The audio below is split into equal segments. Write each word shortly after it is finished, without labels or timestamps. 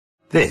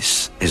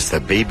This is the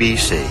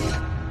BBC.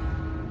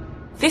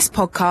 This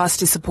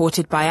podcast is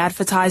supported by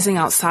advertising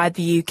outside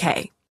the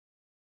UK.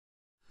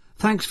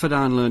 Thanks for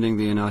downloading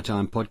the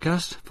InOurTime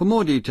podcast. For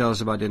more details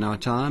about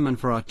InOurTime and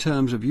for our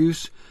terms of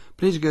use,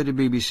 please go to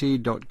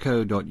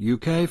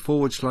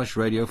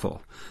bbc.co.uk/Radio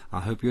 4.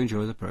 I hope you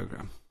enjoy the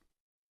programme.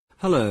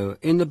 Hello.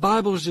 In the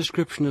Bible's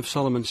description of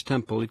Solomon's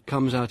temple, it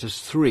comes out as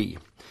 3.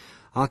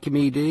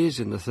 Archimedes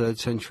in the 3rd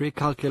century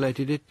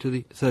calculated it to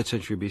the 3rd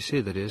century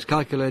BC, that is,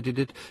 calculated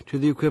it to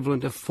the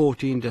equivalent of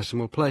 14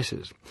 decimal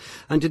places.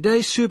 And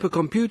today's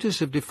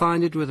supercomputers have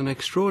defined it with an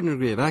extraordinary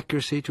degree of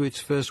accuracy to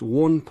its first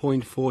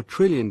 1.4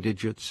 trillion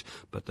digits,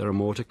 but there are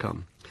more to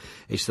come.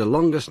 It's the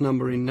longest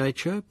number in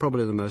nature,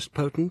 probably the most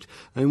potent,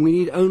 and we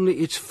need only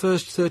its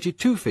first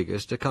 32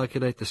 figures to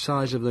calculate the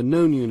size of the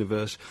known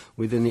universe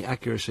within the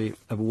accuracy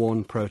of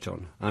 1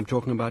 proton. I'm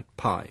talking about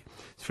pi,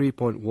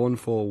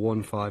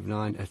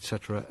 3.14159,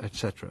 etc.,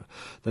 etc.,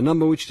 the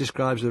number which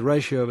describes the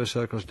ratio of a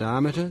circle's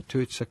diameter to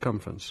its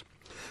circumference.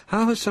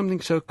 How has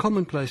something so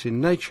commonplace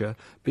in nature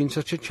been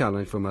such a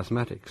challenge for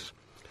mathematics?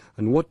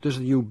 And what does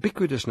the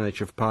ubiquitous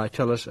nature of pi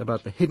tell us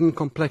about the hidden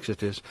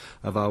complexities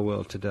of our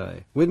world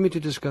today? With me to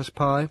discuss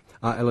pi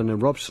are Eleanor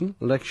Robson,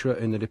 lecturer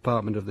in the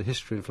Department of the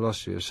History and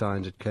Philosophy of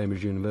Science at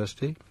Cambridge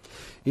University,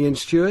 Ian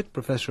Stewart,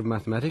 Professor of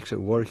Mathematics at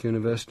Warwick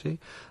University,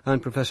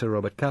 and Professor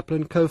Robert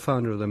Kaplan,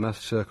 co-founder of the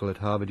Math Circle at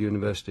Harvard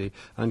University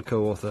and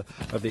co-author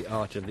of The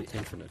Art of the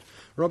Infinite.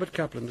 Robert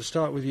Kaplan, to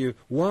start with you,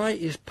 why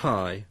is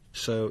pi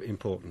so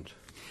important?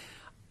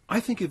 I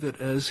think of it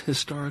as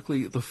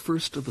historically the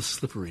first of the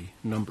slippery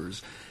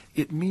numbers.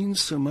 It means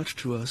so much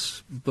to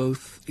us,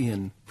 both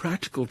in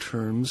practical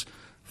terms,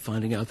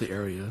 finding out the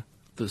area,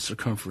 the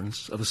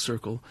circumference of a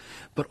circle,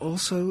 but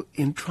also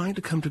in trying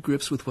to come to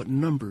grips with what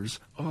numbers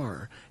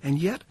are. And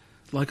yet,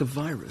 like a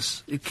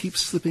virus, it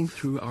keeps slipping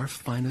through our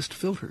finest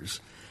filters.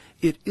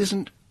 It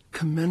isn't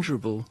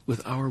commensurable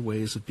with our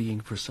ways of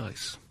being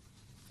precise.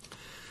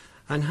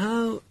 And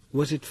how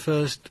was it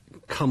first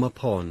come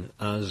upon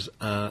as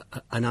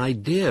an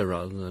idea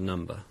rather than a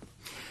number?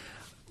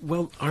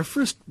 Well, our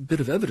first bit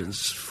of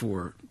evidence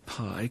for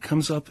pi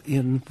comes up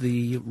in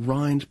the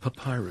Rind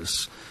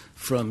papyrus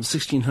from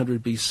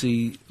 1600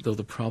 BC, though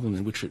the problem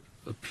in which it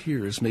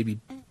appears may be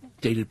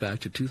dated back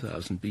to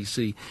 2000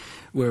 BC,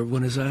 where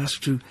one is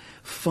asked to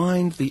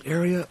find the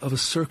area of a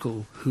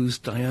circle whose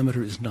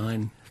diameter is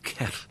 9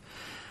 ket.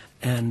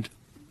 And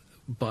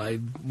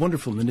by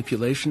wonderful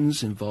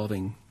manipulations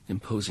involving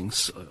imposing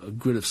a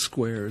grid of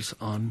squares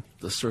on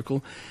the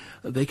circle,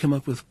 they come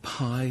up with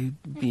pi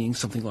being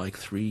something like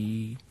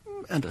 3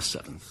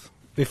 1/7.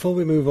 Before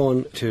we move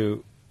on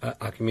to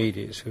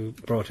Archimedes, who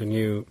brought a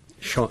new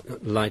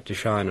light to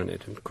shine on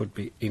it and could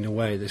be, in a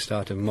way, the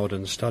start of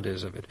modern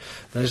studies of it,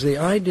 there's the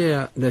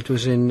idea that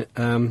was in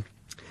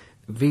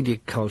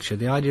Vedic culture,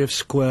 the idea of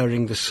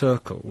squaring the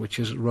circle, which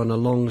is run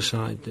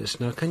alongside this.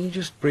 Now, can you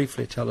just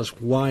briefly tell us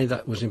why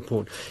that was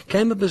important?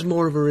 Came up as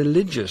more of a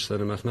religious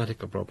than a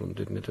mathematical problem,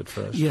 didn't it, at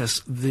first?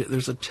 Yes,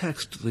 there's a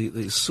text, the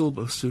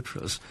Sulba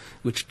Sutras,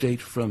 which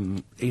date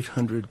from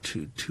 800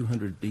 to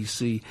 200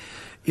 BC,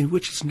 in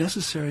which it's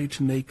necessary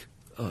to make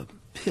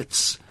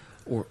pits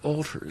or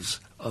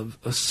altars of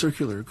a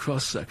circular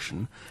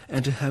cross-section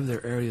and to have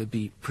their area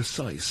be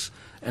precise.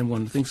 And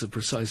one thinks of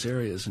precise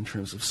areas in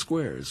terms of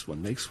squares.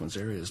 One makes one's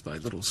areas by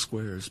little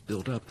squares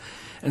built up.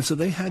 And so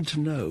they had to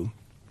know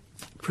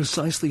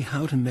precisely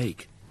how to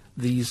make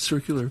these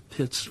circular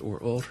pits or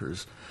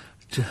altars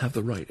to have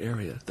the right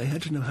area. They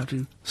had to know how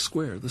to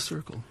square the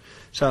circle.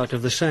 So out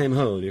of the same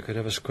hole you could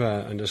have a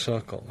square and a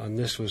circle, and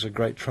this was a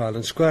great trial.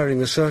 And squaring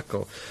the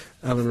circle,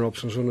 Eleanor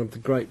Robson, was one of the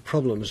great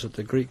problems that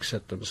the Greeks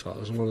set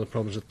themselves, and one of the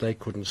problems that they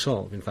couldn't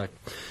solve. In fact,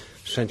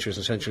 centuries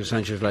and centuries and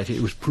centuries later,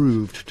 it was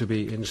proved to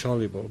be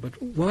insoluble.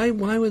 But why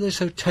were they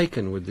so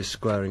taken with this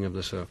squaring of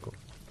the circle?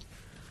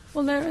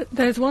 Well,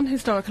 there's one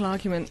historical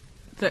argument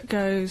that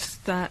goes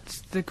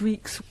that the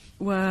Greeks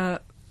were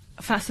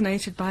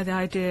fascinated by the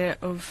idea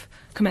of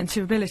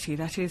commensurability,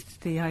 that is,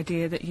 the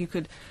idea that you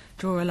could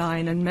draw a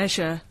line and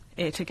measure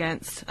it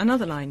against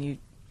another line you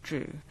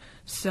drew,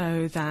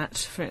 so that,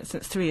 for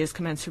instance, 3 is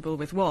commensurable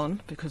with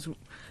 1, because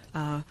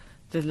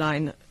the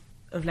line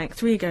of length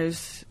 3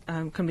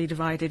 can be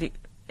divided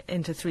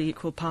into 3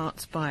 equal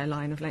parts by a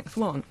line of length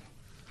 1.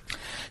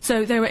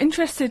 So they were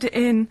interested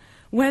in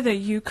whether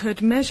you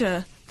could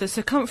measure the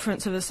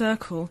circumference of a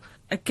circle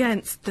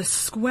against the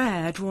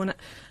square drawn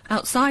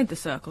outside the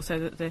circle, so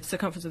that the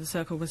circumference of the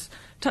circle was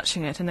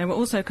touching it. And they were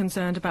also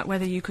concerned about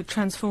whether you could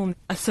transform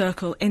a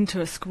circle into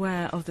a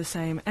square of the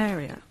same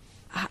area.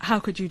 How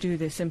could you do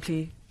this?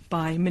 Simply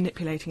by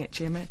manipulating it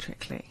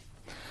geometrically.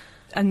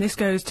 And this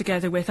goes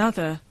together with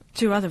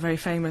two other very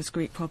famous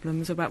Greek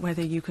problems about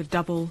whether you could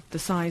double the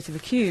size of a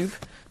cube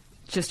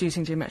just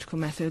using geometrical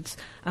methods,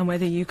 and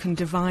whether you can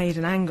divide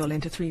an angle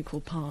into 3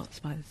 equal parts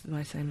by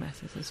the same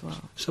methods as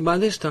well. So by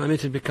this time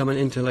it had become an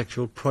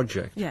intellectual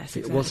project. Yes,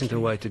 exactly. It wasn't a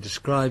way to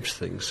describe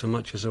things so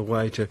much as a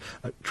way to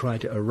try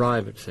to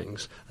arrive at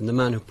things. And the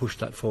man who pushed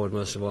that forward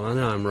most of all, I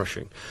know I'm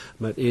rushing,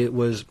 but it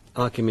was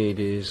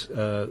Archimedes,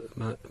 a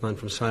man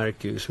from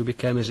Syracuse, who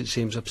became, as it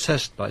seems,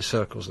 obsessed by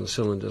circles and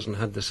cylinders and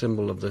had the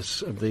symbol of the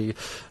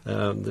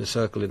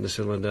circle in the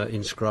cylinder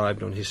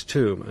inscribed on his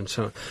tomb and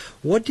so on.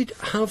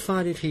 How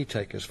far did he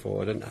take us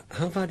forward, and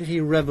how far did he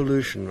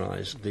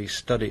revolutionise the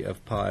study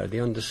of pi, the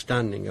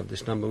understanding of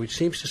this number, which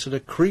seems to sort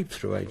of creep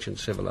through ancient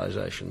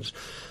civilizations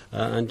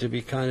and to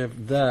be kind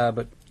of there,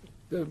 but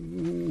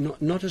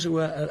not as it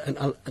were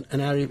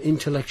an area of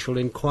intellectual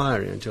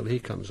inquiry until he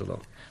comes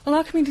along? Well,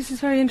 Archimedes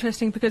is very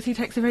interesting because he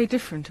takes a very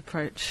different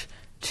approach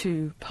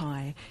to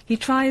pi. He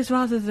tries,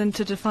 rather than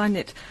to define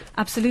it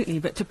absolutely,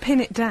 but to pin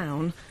it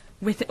down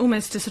with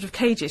almost to sort of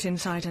cage it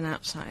inside and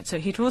outside. So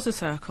he draws a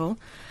circle,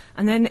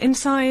 and then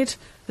inside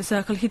the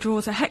circle he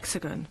draws a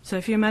hexagon. So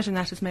if you imagine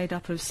that as made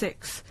up of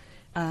 6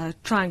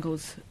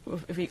 triangles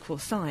of equal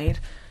side,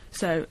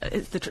 so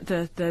it's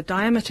the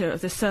diameter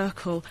of the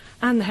circle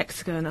and the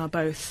hexagon are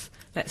both,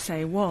 let's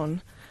say,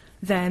 1,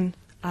 then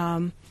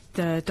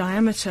the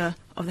diameter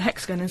of the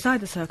hexagon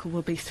inside the circle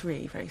will be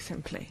 3, very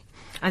simply.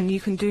 And you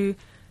can do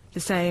the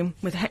same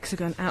with the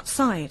hexagon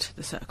outside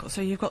the circle.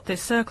 So you've got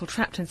this circle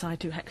trapped inside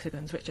 2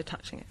 hexagons which are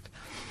touching it.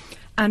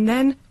 And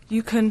then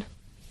you can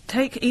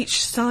take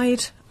each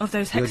side of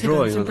those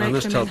hexagons and break them in. I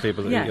must tell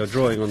people that you're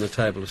drawing on the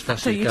table as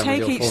fast as you can. So you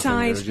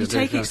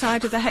take each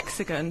side of the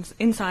hexagons,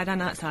 inside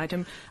and outside,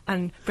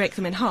 and break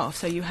them in half.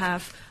 So you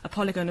have a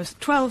polygon of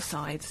 12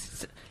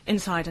 sides,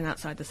 inside and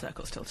outside the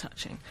circle still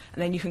touching.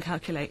 And then you can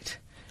calculate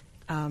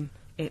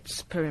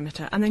its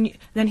perimeter. And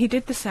then he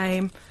did the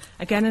same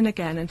again and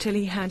again until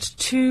he had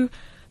 2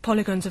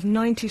 polygons of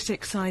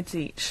 96 sides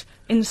each,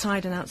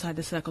 inside and outside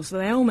the circle. So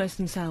they're almost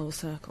themselves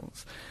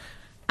circles.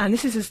 And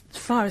this is as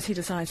far as he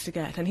decides to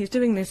get. And he's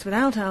doing this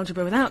without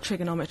algebra, without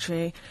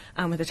trigonometry,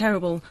 and with a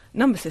terrible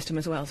number system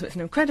as well. So it's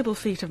an incredible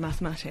feat of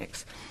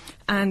mathematics.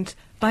 And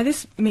by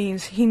this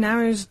means, he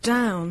narrows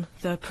down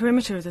the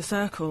perimeter of the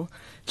circle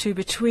to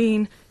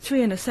between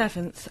 3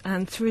 1/7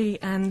 and 3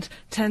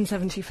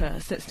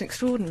 10/71. That's an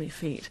extraordinary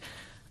feat.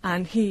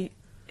 And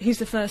he's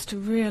the first to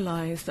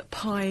realise that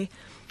pi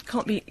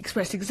can't be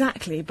expressed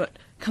exactly, but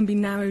can be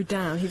narrowed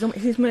down.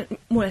 He's more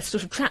or less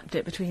sort of trapped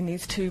it between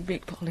these 2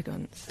 big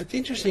polygons. But the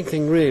interesting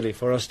thing really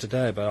for us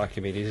today about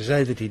Archimedes is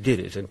A, that he did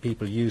it, and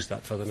people use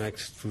that for the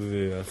next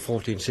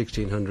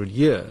 1600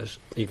 years.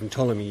 Even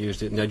Ptolemy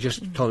used it, and they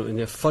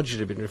fudged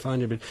it a bit and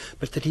refined it a bit,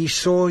 but that he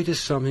saw it as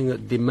something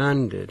that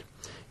demanded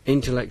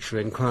intellectual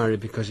inquiry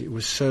because it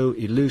was so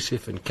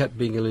elusive and kept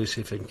being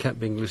elusive and kept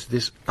being elusive.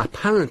 This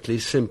apparently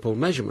simple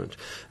measurement.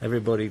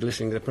 Everybody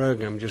listening to the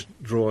programme just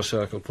draw a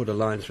circle, put a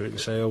line through it and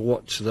say, oh,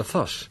 what's the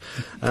fuss?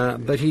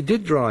 But he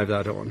did drive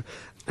that on.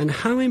 And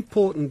how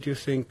important do you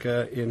think,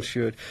 Ian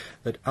Stewart,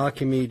 that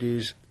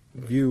Archimedes'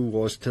 view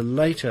was to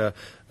later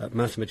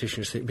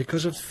mathematicians think,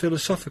 because of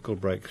philosophical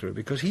breakthrough,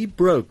 because he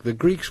broke, the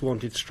Greeks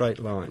wanted straight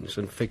lines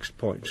and fixed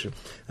points,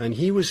 and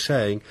he was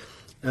saying,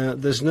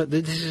 this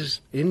is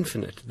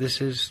infinite,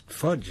 this is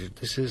fudge,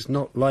 this is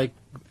not like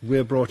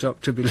we're brought up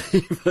to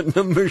believe that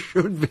numbers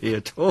should be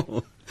at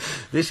all.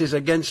 This is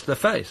against the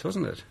faith,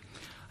 wasn't it?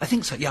 I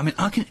think so, yeah. I mean,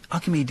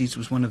 Archimedes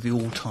was one of the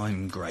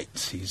all-time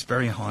greats. He's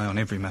very high on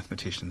every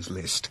mathematician's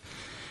list.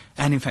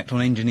 And, in fact,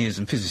 on engineers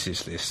and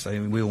physicists' lists.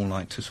 We all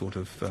like to sort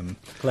of...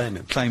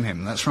 Claim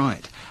him, that's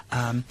right.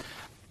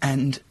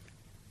 And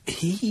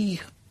he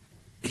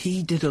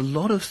did a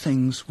lot of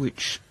things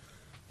which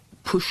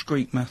pushed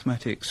Greek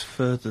mathematics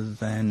further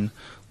than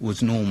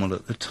was normal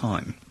at the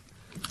time.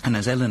 And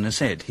as Eleanor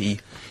said, he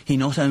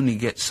not only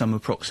gets some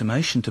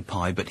approximation to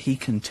pi, but he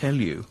can tell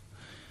you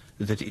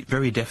that it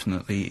very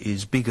definitely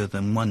is bigger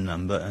than one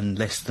number and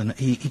less than...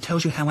 He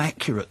tells you how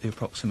accurate the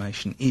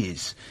approximation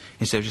is,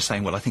 instead of just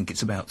saying, well, I think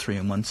it's about 3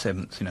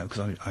 1/7, you know,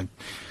 because I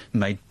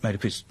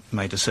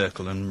made a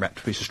circle and wrapped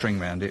a piece of string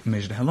around it and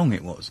measured how long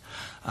it was.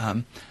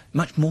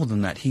 Much more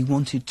than that, he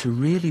wanted to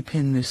really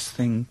pin this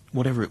thing,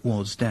 whatever it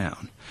was,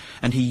 down.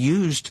 And he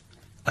used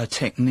a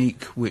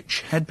technique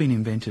which had been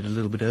invented a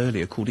little bit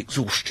earlier called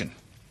exhaustion.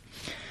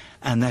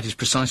 And that is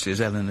precisely as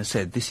Eleanor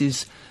said. This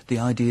is the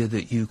idea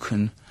that you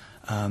can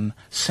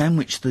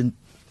sandwich the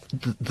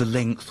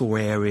length or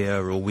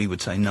area, or we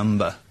would say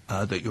number,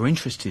 that you're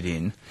interested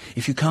in.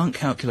 If you can't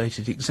calculate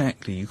it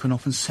exactly, you can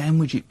often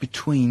sandwich it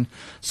between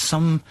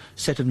some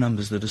set of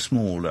numbers that are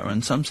smaller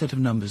and some set of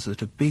numbers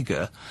that are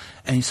bigger,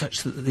 and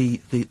such that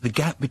the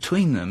gap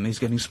between them is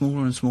getting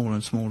smaller and smaller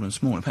and smaller and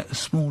smaller. In fact, as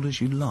small as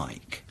you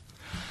like.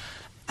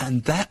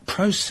 And that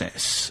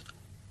process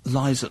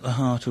lies at the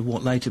heart of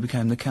what later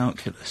became the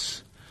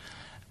calculus.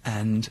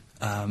 And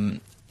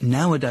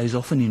nowadays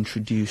often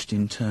introduced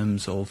in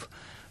terms of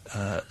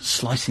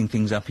slicing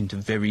things up into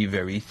very,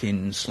 very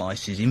thin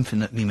slices,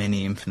 infinitely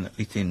many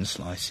infinitely thin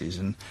slices,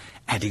 and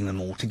adding them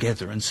all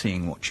together and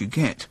seeing what you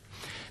get.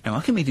 Now,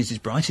 Archimedes is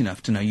bright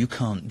enough to know you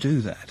can't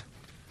do that.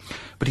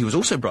 But he was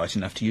also bright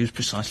enough to use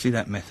precisely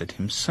that method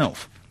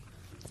himself.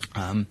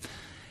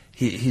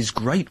 His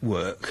great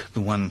work,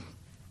 the one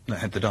that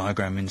had the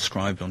diagram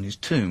inscribed on his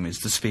tomb, is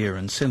the sphere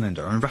and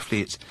cylinder. And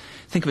roughly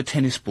think of a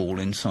tennis ball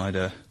inside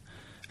a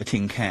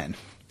tin can,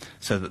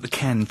 so that the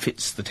can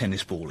fits the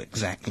tennis ball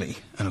exactly,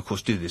 and of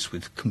course do this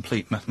with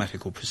complete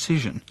mathematical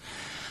precision.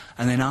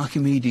 And then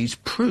Archimedes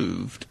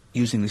proved,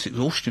 using this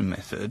exhaustion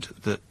method,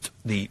 that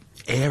the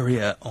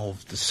area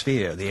of the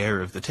sphere, the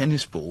area of the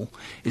tennis ball,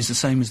 is the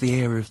same as the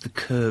area of the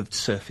curved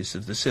surface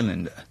of the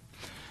cylinder.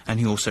 And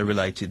he also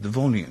related the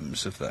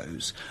volumes of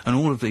those. And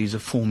all of these are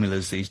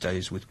formulas these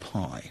days with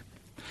pi.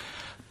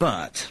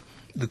 But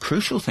the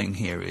crucial thing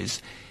here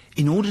is,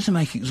 in order to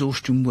make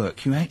exhaustion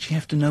work, you actually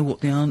have to know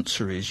what the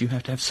answer is. You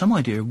have to have some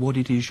idea of what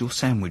it is you're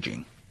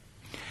sandwiching.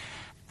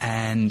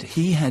 And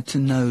he had to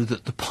know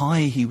that the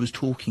pi he was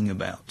talking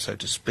about, so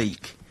to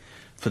speak,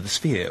 for the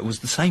sphere was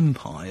the same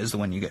pi as the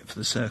one you get for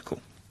the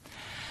circle.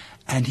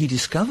 And he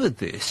discovered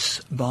this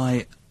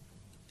by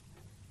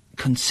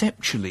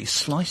conceptually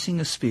slicing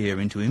a sphere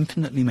into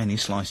infinitely many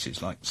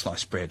slices, like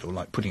sliced bread or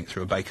like putting it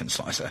through a bacon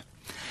slicer,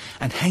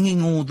 and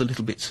hanging all the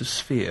little bits of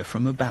sphere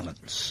from a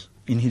balance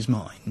in his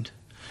mind,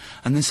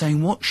 and then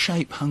saying what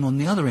shape hung on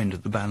the other end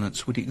of the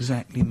balance would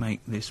exactly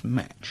make this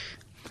match.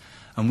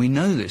 And we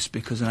know this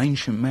because an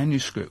ancient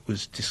manuscript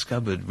was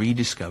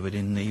rediscovered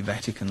in the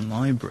Vatican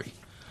Library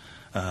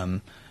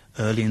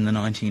early in the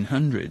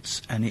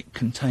 1900s, and it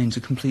contains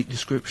a complete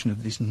description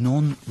of this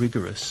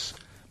non-rigorous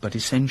but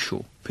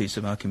essential piece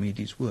of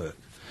Archimedes' work.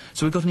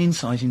 So we've got an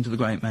insight into the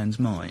great man's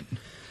mind.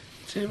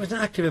 See, it was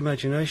an active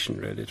imagination,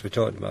 really, as we're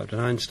talking about,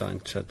 and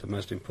Einstein said the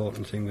most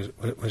important thing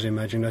was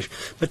imagination.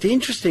 But the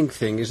interesting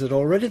thing is that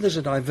already there's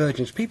a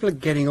divergence. People are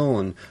getting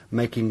on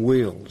making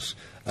wheels,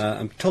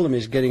 and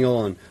Ptolemy's getting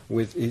on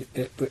with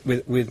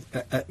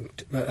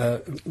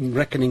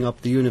reckoning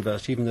up the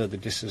universe, even though the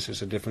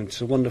distances are different.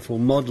 It's a wonderful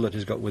model that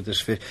he's got with the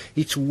sphere.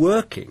 It's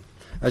working.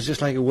 As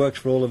just like it works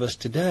for all of us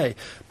today.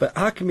 But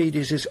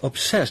Archimedes is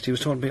obsessed. He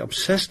was talking about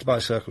obsessed by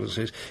circles.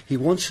 He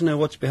wants to know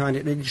what's behind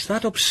it. And it's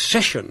that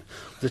obsession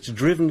that's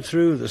driven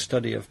through the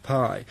study of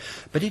pi.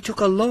 But it took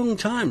a long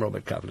time,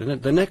 Robert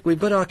Kaplan. We've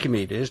got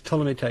Archimedes.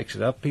 Ptolemy takes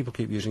it up. People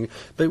keep using it.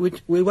 But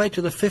we wait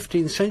to the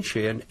 15th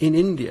century and in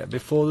India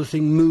before the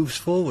thing moves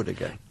forward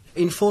again.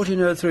 In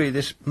 1403,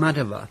 this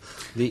Madhava,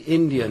 the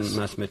Indian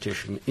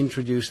mathematician,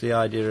 introduced the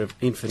idea of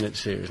infinite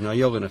series. Now,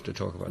 you're going to have to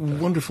talk about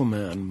that. Wonderful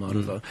man,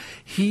 Madhava.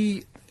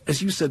 He,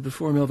 as you said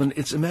before, Melvyn,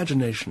 it's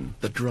imagination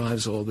that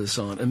drives all this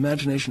on.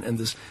 Imagination and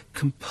this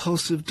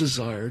compulsive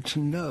desire to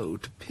know,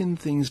 to pin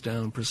things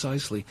down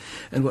precisely.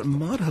 And what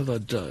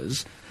Madhava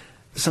does,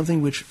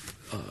 something which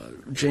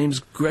James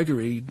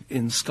Gregory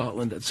in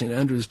Scotland at St.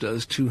 Andrews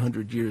does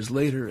 200 years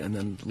later, and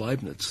then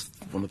Leibniz,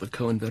 one of the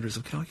co-inventors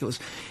of calculus,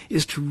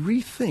 is to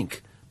rethink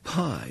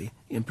pi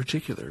in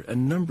particular,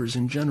 and numbers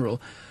in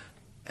general,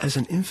 as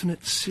an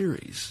infinite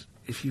series,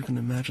 if you can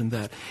imagine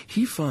that.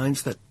 He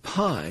finds that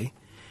pi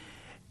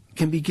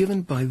can be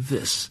given by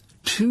this,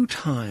 2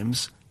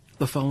 times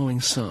the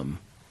following sum.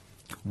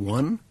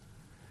 1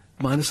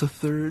 minus a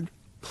third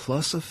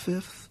plus a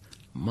fifth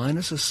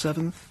minus a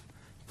seventh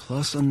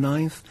plus a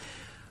ninth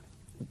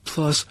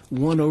plus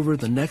 1 over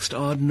the next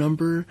odd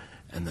number,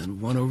 and then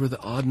 1 over the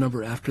odd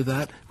number after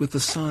that, with the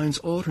signs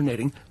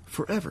alternating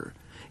forever.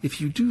 If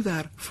you do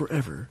that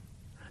forever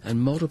and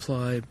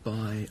multiply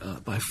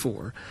by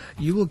 4,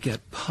 you will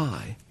get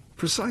pi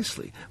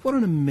precisely. What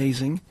an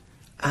amazing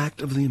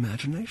act of the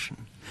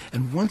imagination.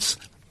 And once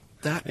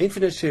that...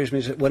 Infinite series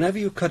means that whenever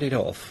you cut it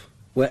off,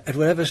 at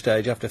whatever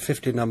stage, after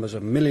 50 numbers,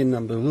 a million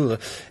numbers,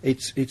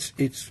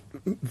 it's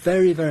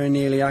very, very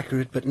nearly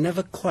accurate, but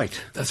never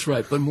quite. That's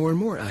right, but more and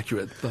more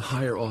accurate, the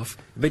higher off,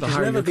 but the it's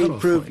higher never been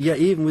proved, yeah,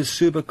 even with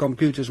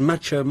supercomputers,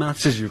 macho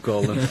maths as you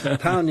call them,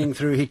 pounding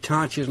through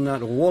Hitachi's and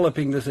that,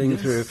 walloping the thing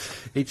through,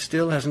 it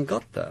still hasn't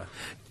got there.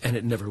 And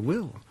it never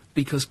will,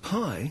 because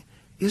pi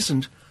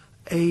isn't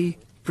a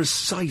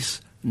precise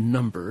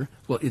number.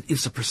 Well,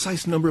 it's a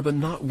precise number, but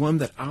not one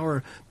that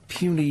our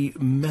puny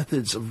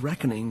methods of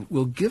reckoning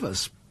will give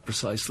us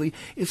precisely.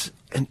 It's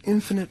an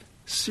infinite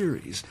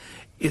series.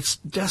 Its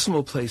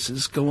decimal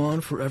places go on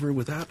forever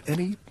without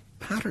any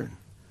pattern.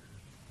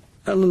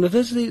 Eleanor,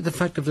 does the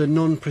fact of the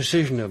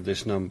non-precision of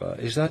this number,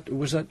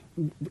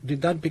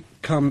 did that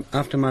become,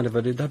 after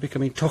Madhava, did that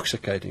become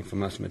intoxicating for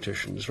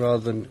mathematicians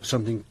rather than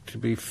something to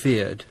be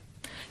feared?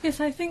 Yes,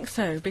 I think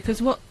so,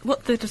 because what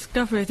the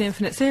discovery of the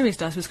infinite series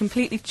does was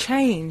completely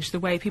change the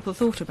way people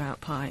thought about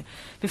pi.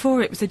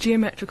 Before, it was a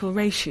geometrical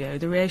ratio,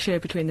 the ratio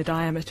between the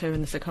diameter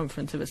and the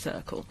circumference of a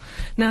circle.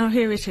 Now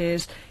here it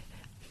is,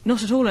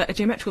 not at all a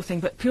geometrical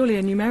thing, but purely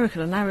a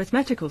numerical and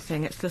arithmetical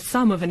thing. It's the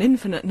sum of an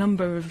infinite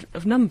number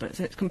of numbers,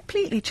 and it's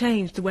completely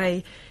changed the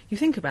way you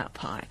think about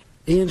pi.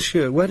 Ian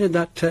Stewart,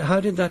 how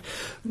did that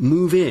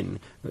move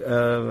in?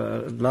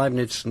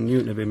 Leibniz and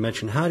Newton have been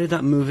mentioned. How did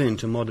that move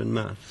into modern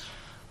maths?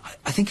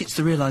 I think it's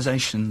the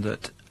realisation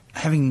that,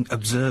 having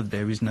observed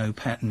there is no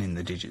pattern in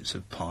the digits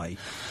of pi,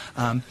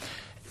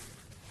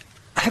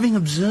 having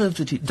observed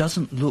that it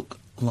doesn't look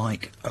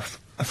like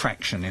a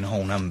fraction in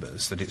whole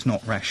numbers, that it's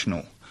not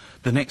rational,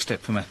 the next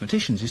step for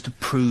mathematicians is to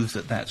prove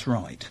that that's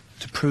right,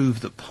 to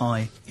prove that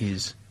pi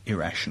is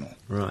irrational.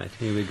 Right,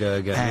 here we go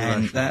again.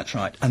 And irrational. that's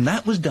right. And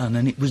that was done,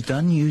 and it was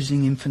done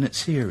using infinite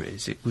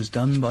series. It was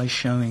done by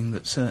showing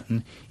that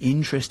certain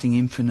interesting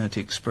infinite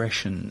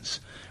expressions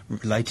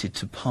related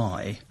to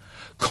pi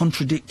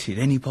contradicted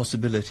any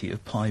possibility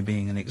of pi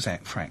being an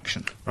exact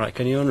fraction. Right,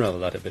 can you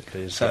unravel that a bit,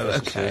 please? So,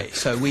 okay,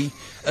 so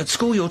at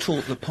school you're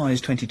taught that pi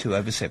is 22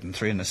 over 7,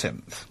 3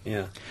 1/7.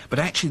 Yeah. But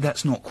actually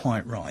that's not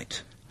quite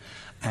right.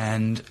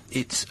 And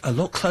it's a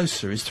lot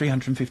closer, is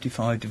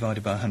 355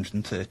 divided by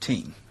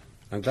 113.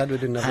 I'm glad we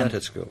didn't have that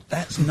at school.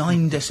 That's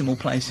 9 decimal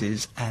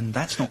places, and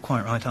that's not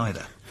quite right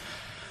either.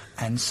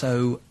 And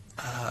so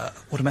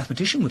what a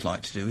mathematician would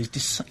like to do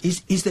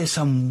is there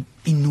some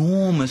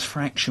enormous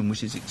fraction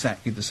which is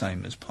exactly the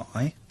same as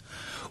pi,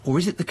 or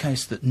is it the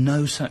case that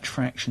no such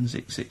fractions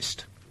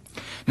exist?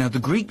 Now, the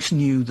Greeks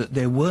knew that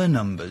there were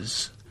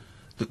numbers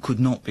that could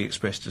not be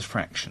expressed as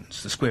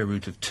fractions. The square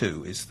root of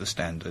 2 is the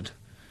standard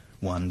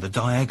one, the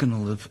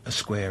diagonal of a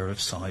square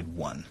of side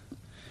 1.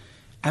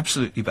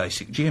 Absolutely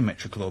basic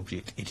geometrical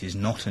object. It is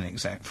not an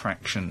exact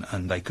fraction,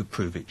 and they could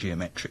prove it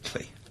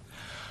geometrically.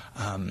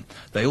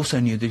 They also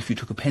knew that if you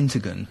took a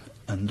pentagon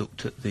and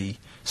looked at the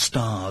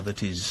star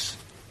that is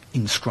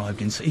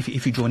inscribed in,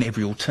 if you join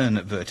every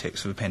alternate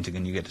vertex of a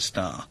pentagon, you get a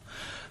star.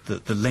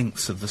 That the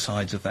lengths of the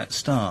sides of that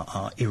star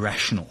are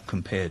irrational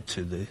compared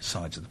to the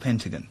sides of the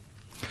pentagon.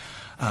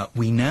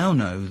 We now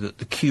know that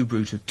the cube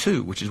root of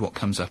 2, which is what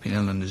comes up in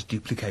Eleanor's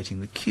duplicating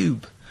the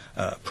cube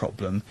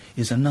problem,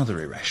 is another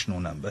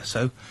irrational number.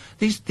 So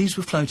these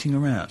were floating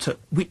around. So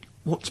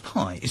what's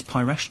pi? Is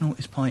pi rational?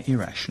 Is pi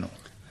irrational?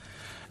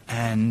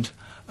 And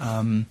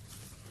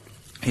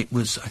it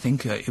was, I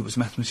think, it was a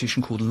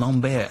mathematician called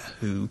Lambert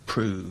who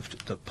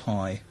proved that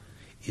pi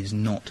is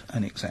not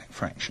an exact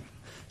fraction.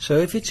 So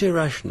if it's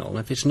irrational,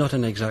 if it's not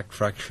an exact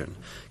fraction,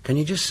 can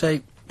you just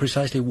say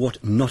precisely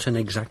what not an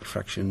exact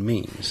fraction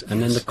means,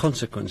 and then the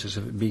consequences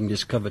of it being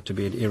discovered to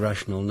be an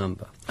irrational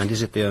number? And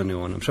is it the only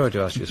one? I'm sorry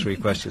to ask you 3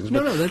 questions,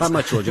 but how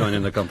much will join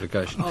in the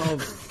complication? I'll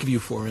give you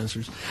 4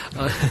 answers.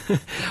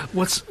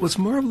 What's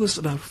marvelous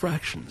about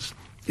fractions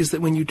is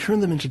that when you turn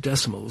them into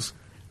decimals,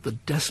 the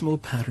decimal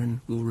pattern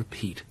will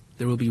repeat.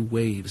 There will be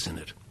waves in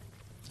it.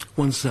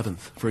 1/7,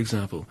 for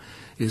example,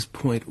 is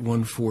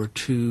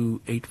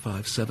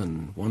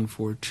 0.142857,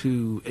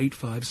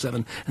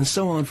 142,857, and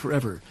so on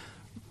forever,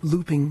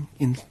 looping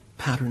in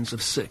patterns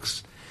of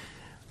 6.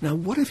 Now,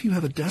 what if you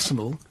have a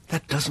decimal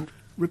that doesn't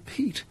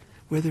repeat,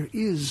 where there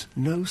is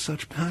no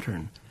such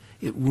pattern?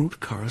 It won't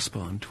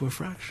correspond to a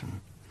fraction.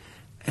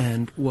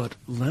 And what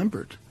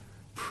Lambert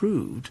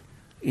proved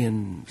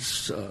in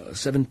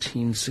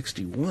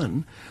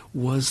 1761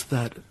 was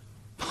that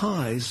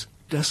pi's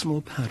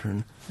decimal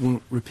pattern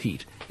won't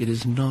repeat. It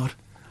is not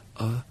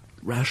a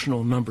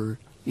rational number.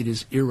 It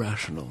is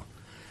irrational.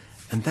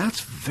 And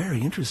that's very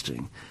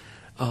interesting.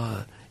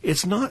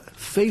 It's not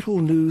fatal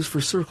news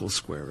for circle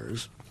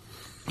squarers.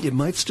 It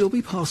might still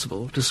be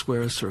possible to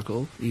square a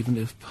circle, even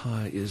if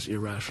pi is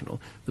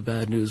irrational. The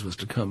bad news was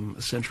to come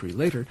a century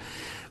later.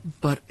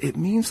 But it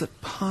means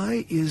that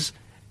pi is,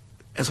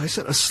 as I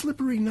said, a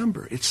slippery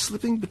number. It's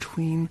slipping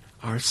between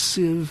our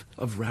sieve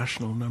of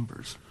rational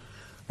numbers.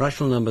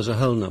 Rational numbers are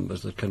whole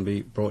numbers that can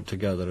be brought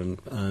together,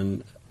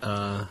 and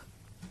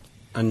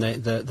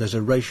there's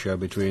a ratio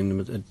between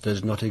them that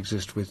does not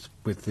exist with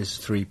this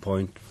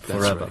 3-point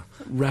forever.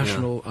 Right.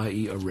 Rational,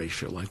 i.e. a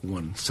ratio, like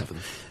 1/7.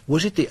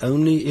 Was it the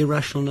only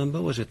irrational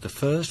number? Was it the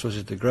first? Was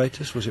it the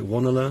greatest? Was it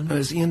one alone?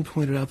 As Ian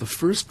pointed out, the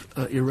first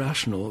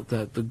irrational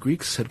that the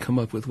Greeks had come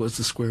up with was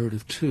the square root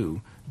of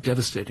 2,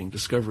 devastating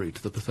discovery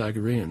to the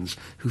Pythagoreans,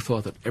 who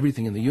thought that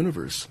everything in the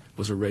universe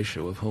was a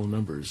ratio of whole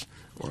numbers,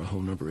 or a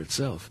whole number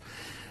itself.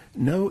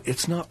 No,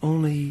 it's not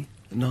only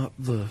not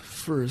the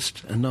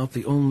first and not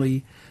the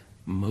only.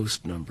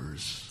 Most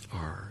numbers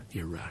are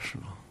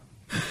irrational.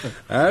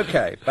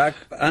 Okay, back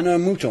à nos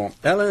moutons.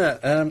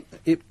 Eleanor,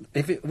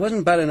 if it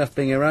wasn't bad enough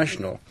being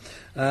irrational,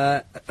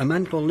 a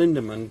man called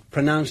Lindemann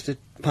pronounced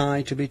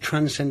pi to be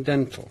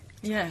transcendental.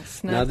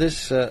 Yes. No. Now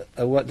this,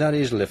 that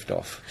is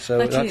lift-off, so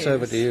that's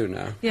over to you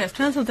now. Yes,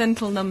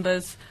 transcendental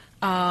numbers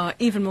are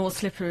even more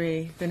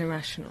slippery than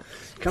irrational.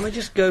 Can we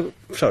just go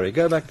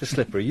back to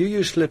slippery? You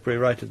used slippery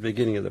right at the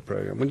beginning of the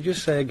programme. Will you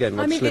just say again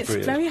what slippery is?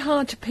 It's very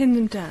hard to pin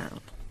them down.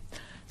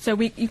 So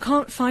you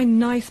can't find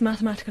nice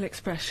mathematical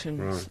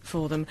expressions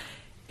for them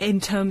in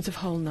terms of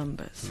whole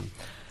numbers.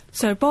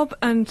 So Bob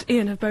and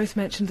Ian have both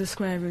mentioned the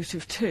square root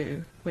of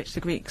 2, which the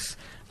Greeks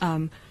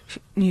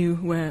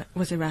knew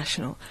was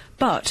irrational.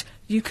 But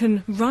you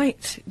can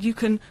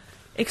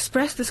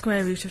express the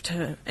square root of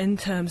 2 in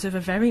terms of a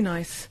very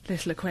nice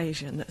little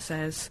equation that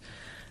says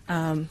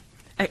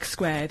x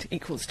squared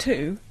equals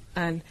 2,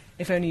 and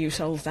if only you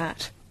solve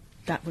that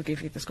will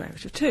give you the square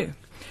root of 2.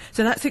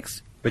 So that's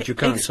but you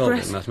can't solve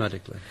it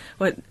mathematically.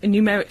 Well,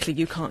 numerically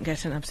you can't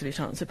get an absolute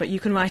answer, but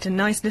you can write a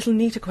nice little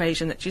neat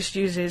equation that just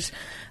uses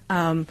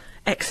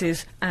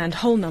x's and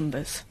whole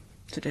numbers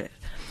to do it.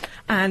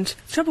 And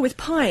the trouble with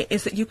pi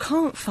is that you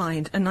can't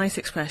find a nice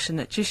expression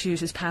that just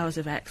uses powers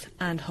of x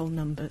and whole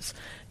numbers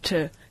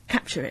to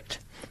capture it.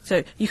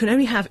 So you can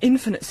only have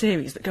infinite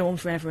series that go on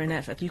forever and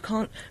ever. You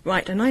can't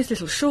write a nice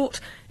little short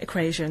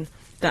equation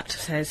that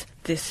says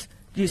this,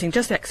 using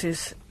just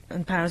x's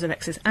and powers of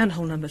x's and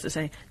whole numbers, to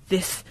say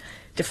this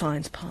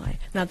defines pi.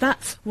 Now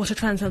that's what a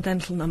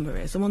transcendental number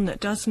is, the one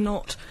that is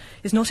not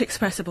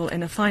expressible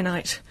in a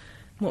finite,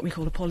 what we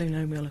call a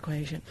polynomial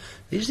equation.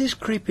 Is this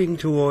creeping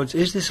towards,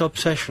 is this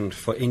obsession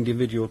for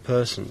individual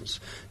persons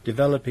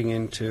developing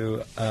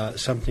into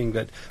something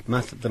that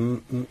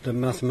the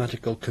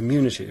mathematical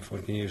community, if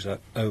one can use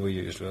that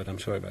overused word, I'm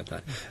sorry about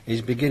that,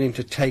 is beginning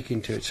to take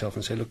into itself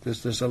and say, look,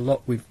 there's a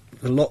lot we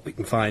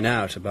can find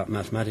out about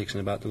mathematics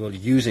and about the world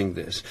using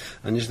this,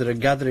 and is there a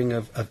gathering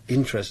of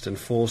interest and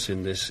force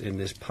in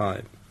this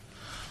pi?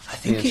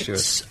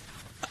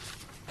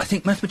 I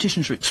think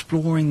mathematicians are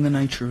exploring the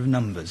nature of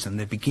numbers, and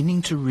they're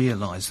beginning to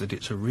realise that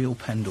it's a real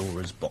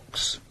Pandora's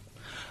box,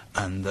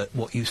 and that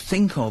what you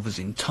think of as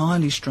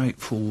entirely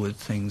straightforward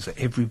things that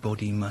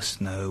everybody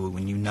must know,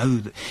 when you know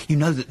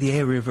that the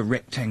area of a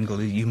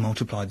rectangle, you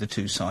multiply the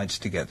two sides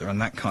together, and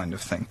that kind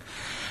of thing.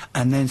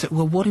 And then say,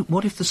 well,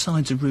 what if the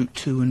sides are root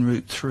 2 and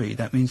root 3?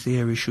 That means the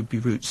area should be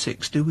root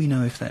 6. Do we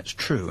know if that's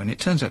true? And it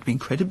turns out to be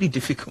incredibly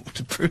difficult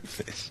to prove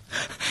this.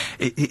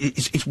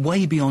 It's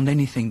way beyond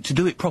anything. To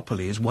do it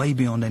properly is way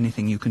beyond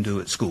anything you can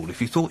do at school.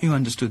 If you thought you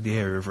understood the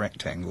area of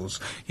rectangles,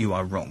 you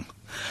are wrong.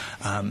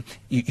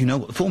 You know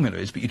what the formula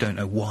is, but you don't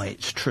know why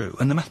it's true.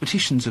 And the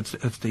mathematicians of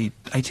the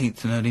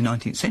 18th and early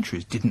 19th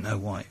centuries didn't know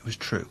why it was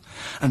true.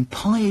 And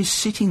pi is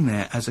sitting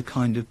there as a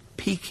kind of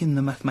peak in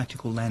the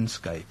mathematical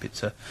landscape.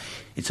 It's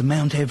a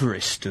Mount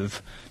Everest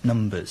of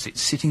numbers.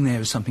 It's sitting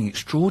there as something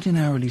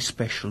extraordinarily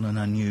special and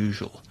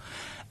unusual.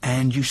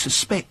 And you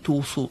suspect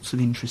all sorts of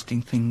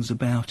interesting things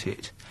about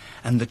it.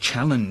 And the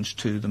challenge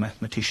to the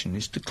mathematician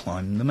is to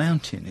climb the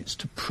mountain. It's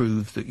to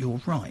prove that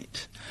you're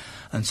right.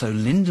 And so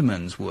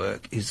Lindemann's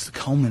work is the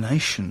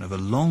culmination of a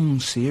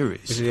long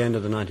series. This is the end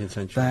of the 19th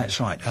century. That's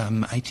right,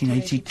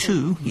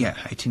 1882. Yeah,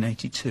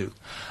 1882.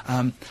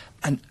 And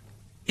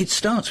it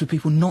starts with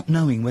people not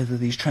knowing whether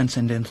these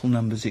transcendental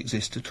numbers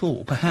exist at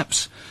all.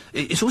 Perhaps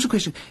it's also a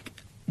question,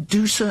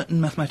 do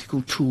certain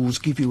mathematical tools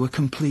give you a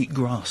complete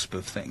grasp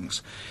of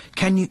things?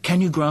 Can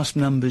you grasp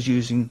numbers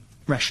using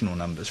rational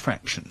numbers,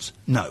 fractions?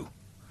 No.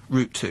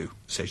 Root 2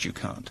 says you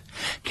can't.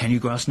 Can you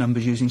grasp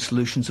numbers using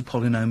solutions of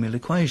polynomial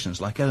equations,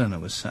 like Eleanor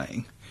was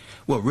saying?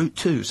 Well, root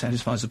 2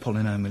 satisfies the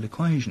polynomial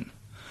equation.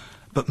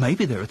 But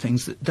maybe there are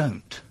things that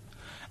don't.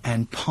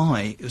 And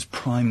pi is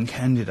prime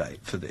candidate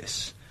for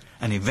this.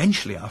 And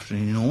eventually, after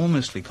an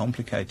enormously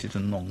complicated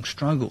and long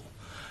struggle,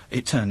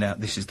 it turned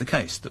out this is the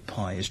case, that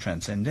pi is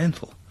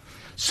transcendental.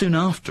 Soon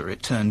after,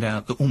 it turned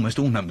out that almost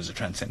all numbers are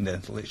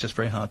transcendental. It's just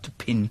very hard to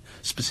pin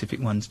specific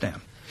ones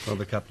down.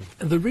 Robert Kaplan.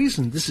 And the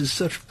reason this is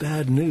such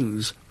bad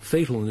news,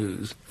 fatal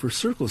news, for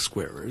circle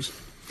squarers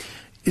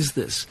is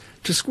this.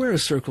 To square a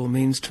circle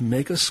means to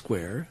make a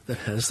square that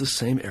has the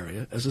same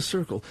area as a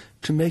circle.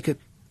 To make it,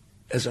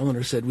 as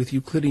Eleanor said, with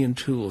Euclidean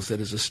tools, that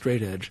is a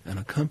straight edge and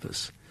a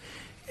compass.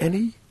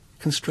 Any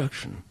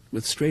construction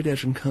with straight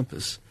edge and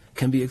compass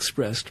can be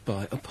expressed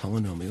by a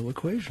polynomial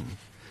equation,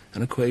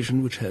 an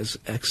equation which has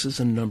x's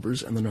and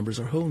the numbers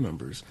are whole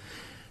numbers.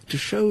 To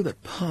show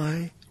that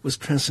pi was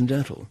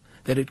transcendental,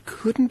 that it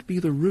couldn't be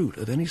the root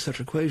of any such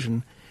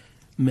equation,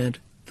 meant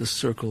the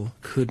circle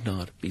could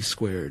not be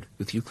squared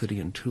with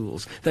Euclidean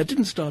tools. That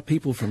didn't stop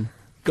people from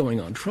going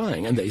on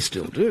trying, and they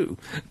still do.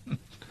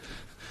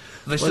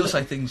 They still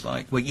say things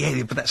like, well,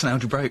 yeah, but that's an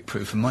algebraic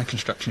proof, and my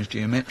construction is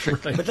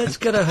geometric. Right. But let's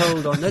get a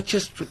hold on, let's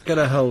just get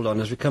a hold on,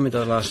 as we come into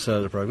the last third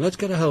of the programme, let's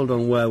get a hold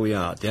on where we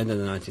are at the end of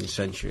the 19th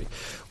century.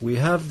 We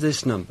have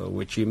this number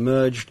which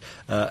emerged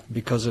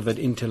because of the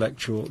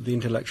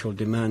intellectual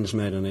demands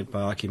made on it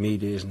by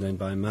Archimedes and then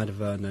by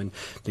Madhava, and then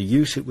the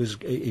use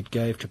it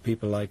gave to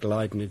people like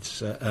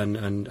Leibniz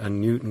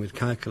and Newton with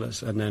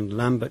calculus, and then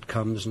Lambert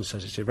comes and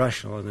says it's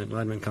irrational, and then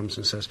Leibniz comes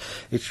and says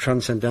it's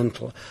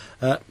transcendental.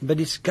 But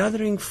it's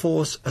gathering force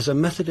as a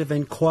method of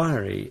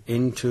inquiry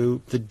into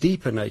the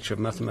deeper nature of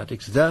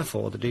mathematics,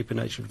 therefore the deeper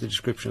nature of the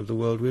description of the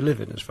world we live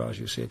in, as far as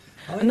you see it.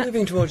 I'm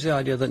moving towards the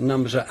idea that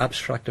numbers are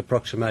abstract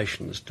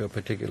approximations to a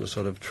particular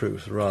sort of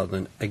truth rather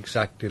than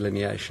exact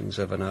delineations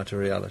of an outer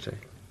reality.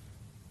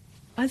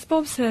 As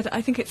Bob said,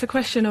 I think it's a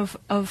question of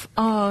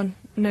our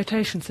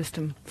notation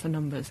system for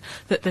numbers,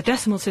 that the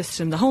decimal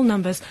system, the whole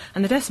numbers,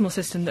 and the decimal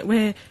system that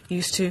we're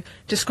used to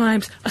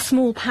describes a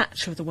small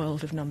patch of the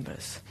world of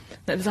numbers.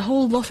 That there's a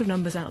whole lot of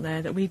numbers out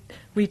there that we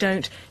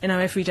don't, in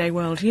our everyday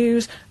world,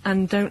 use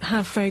and don't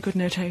have very good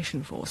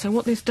notation for. So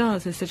what this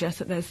does is suggest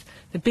that there's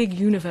the big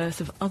universe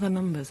of other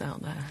numbers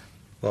out there.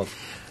 Well,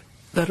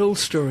 that old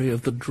story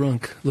of the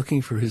drunk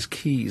looking for his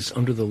keys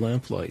under the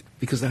lamplight,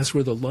 because that's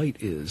where the light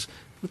is.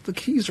 But the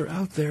keys are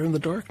out there in the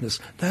darkness.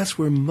 That's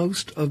where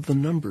most of the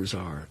numbers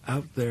are,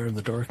 out there in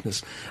the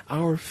darkness.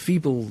 Our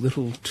feeble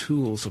little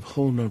tools of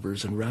whole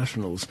numbers and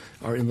rationals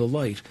are in the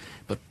light,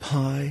 but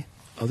pi,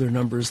 other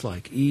numbers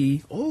like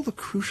E, all the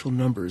crucial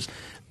numbers,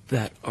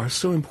 that are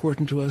so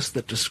important to us,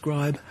 that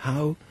describe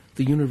how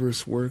the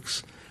universe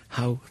works,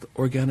 how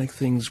organic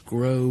things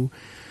grow.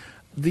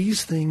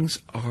 These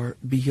things are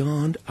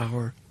beyond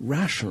our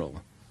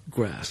rational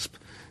grasp,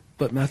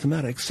 but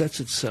mathematics sets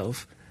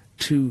itself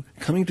to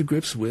coming to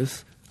grips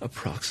with,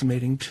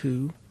 approximating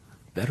to,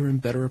 better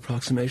and better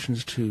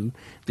approximations to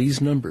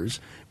these numbers,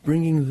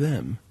 bringing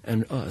them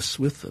and us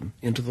with them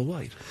into the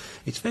light.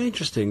 It's very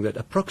interesting that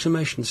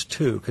approximations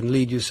to can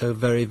lead you so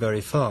very,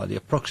 very far. The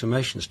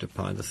approximations to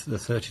pi, the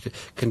 32,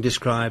 can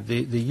describe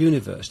the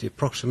universe. The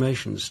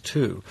approximations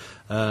to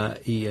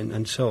E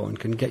and so on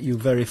can get you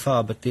very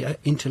far, but the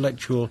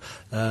intellectual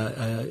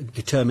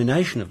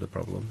determination of the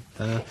problem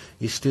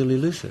is still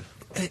elusive.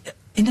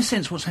 In a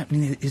sense, what's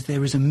happening is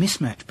there is a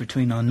mismatch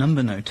between our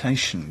number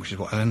notation, which is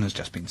what Eleanor's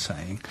just been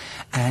saying,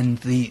 and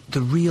the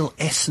real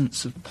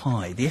essence of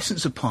pi. The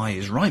essence of pi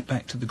is right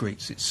back to the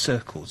Greeks. It's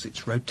circles,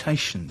 it's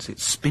rotations,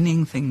 it's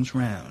spinning things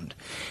round.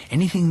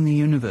 Anything in the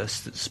universe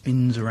that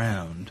spins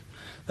around,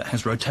 that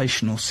has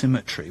rotational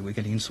symmetry, we're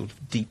getting sort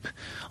of deep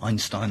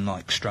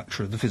Einstein-like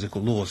structure of the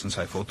physical laws and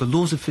so forth. The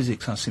laws of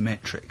physics are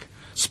symmetric.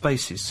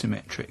 Space is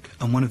symmetric.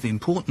 And one of the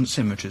important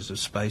symmetries of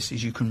space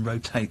is you can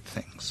rotate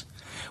things.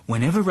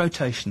 Whenever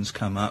rotations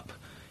come up,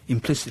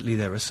 implicitly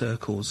there are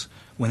circles.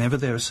 Whenever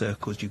there are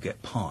circles, you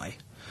get pi.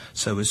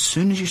 So as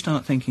soon as you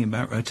start thinking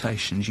about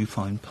rotations, you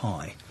find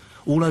pi.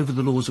 All over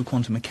the laws of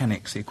quantum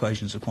mechanics, the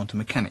equations of quantum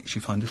mechanics,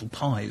 you find little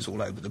pi's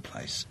all over the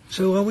place.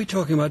 So are we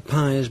talking about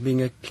pi as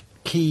being a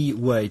key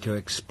way to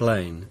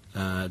explain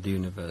the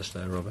universe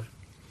there, Robert?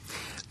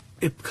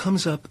 It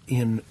comes up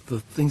in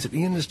the things that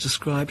Ian has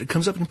described. It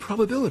comes up in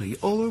probability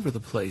all over the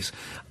place.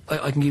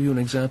 I can give you an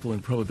example in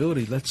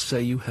probability. Let's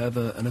say you have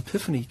an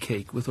epiphany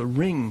cake with a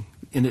ring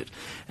in it,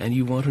 and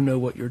you want to know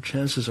what your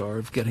chances are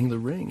of getting the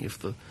ring if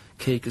the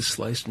cake is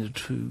sliced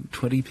into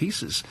 20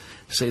 pieces.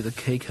 Say the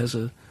cake has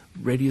a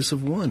radius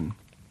of 1.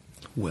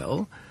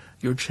 Well,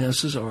 your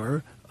chances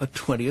are a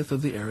 20th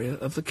of the area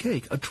of the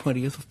cake, a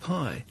 20th of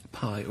pi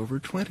over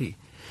 20.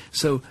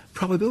 So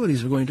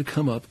probabilities are going to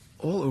come up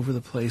all over the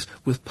place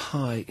with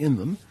pi in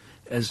them,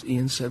 as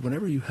Ian said,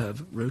 whenever you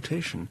have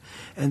rotation.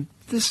 And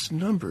this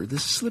number,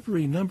 this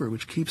slippery number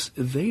which keeps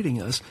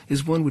evading us,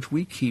 is one which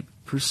we keep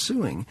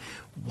pursuing.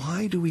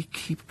 Why do we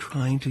keep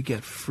trying to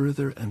get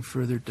further and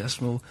further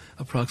decimal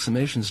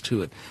approximations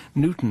to it?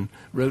 Newton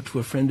wrote to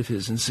a friend of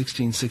his in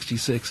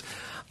 1666,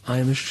 "I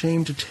am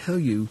ashamed to tell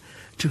you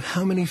to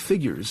how many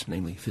figures,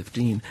 namely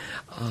 15,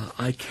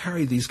 I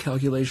carry these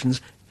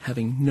calculations,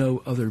 having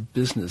no other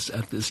business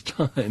at this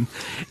time."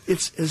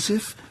 It's as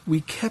if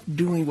we kept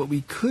doing what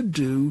we could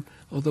do,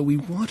 although we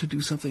want to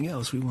do something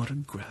else. We want to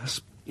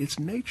grasp its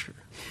nature.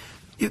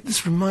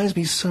 This reminds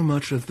me so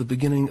much of the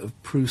beginning of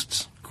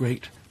Proust's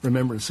great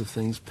Remembrance of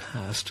Things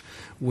Past,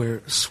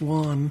 where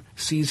Swann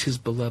sees his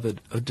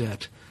beloved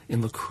Odette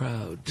in the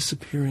crowd,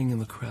 disappearing in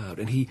the crowd,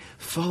 and he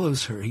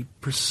follows her, he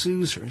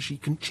pursues her, and she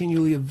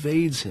continually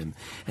evades him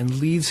and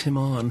leads him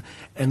on,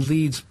 and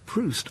leads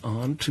Proust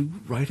on to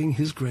writing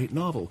his great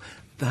novel.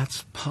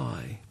 That's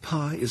pi.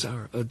 Pi is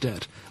our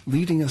Odette,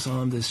 leading us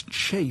on this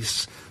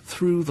chase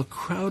through the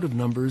crowd of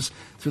numbers,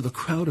 through the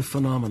crowd of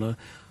phenomena,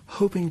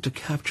 hoping to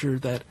capture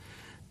that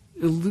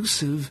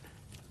elusive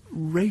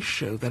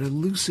ratio, that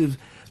elusive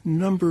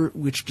number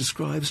which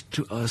describes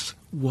to us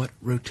what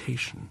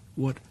rotation,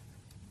 what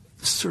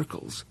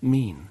circles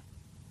mean.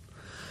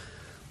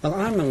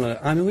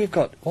 Well, we've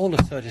got all the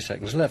 30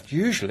 seconds left.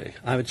 Usually,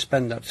 I would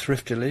spend that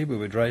thriftily, we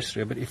would race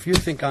through, but if you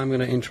think I'm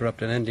going to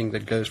interrupt an ending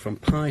that goes from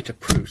pi to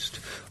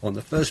Proust on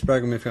the first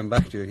programme we come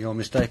back to, you're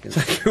mistaken.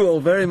 Thank you all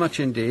very much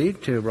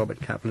indeed to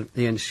Robert Kaplan,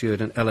 Ian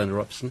Stewart and Eleanor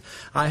Robson.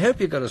 I hope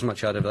you got as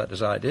much out of that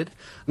as I did.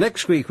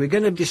 Next week, we're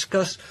going to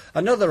discuss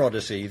another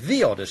Odyssey,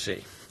 the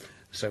Odyssey.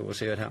 So we'll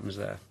see what happens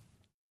there.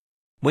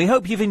 We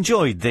hope you've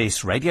enjoyed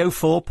this Radio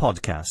 4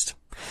 podcast.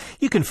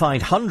 You can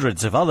find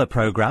hundreds of other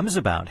programmes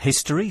about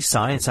history,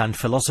 science and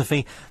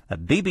philosophy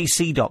at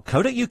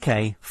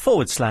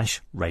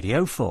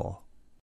bbc.co.uk/Radio 4.